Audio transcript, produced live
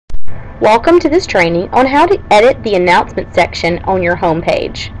Welcome to this training on how to edit the announcement section on your home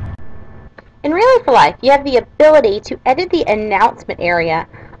page. In Real Life, you have the ability to edit the announcement area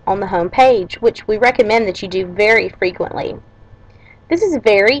on the home page, which we recommend that you do very frequently. This is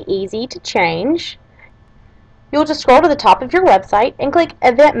very easy to change. You'll just scroll to the top of your website and click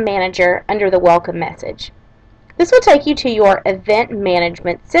Event Manager under the Welcome message. This will take you to your Event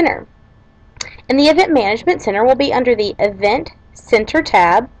Management Center. And the Event Management Center will be under the Event Center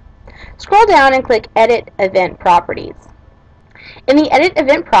tab. Scroll down and click Edit Event Properties. In the Edit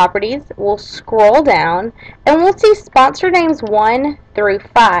Event Properties, we'll scroll down and we'll see sponsor names 1 through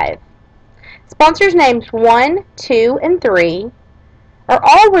 5. Sponsors names 1, 2, and 3 are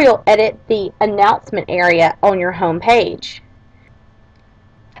all where you'll edit the announcement area on your home page.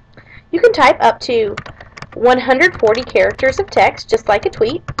 You can type up to 140 characters of text, just like a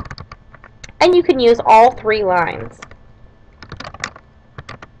tweet, and you can use all 3 lines.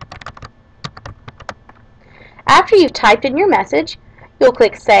 After you've typed in your message, you'll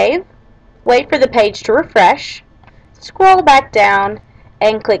click Save, wait for the page to refresh, scroll back down,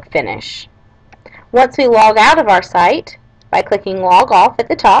 and click Finish. Once we log out of our site, by clicking Log Off at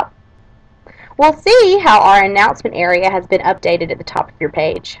the top, we'll see how our announcement area has been updated at the top of your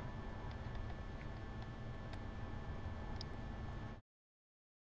page.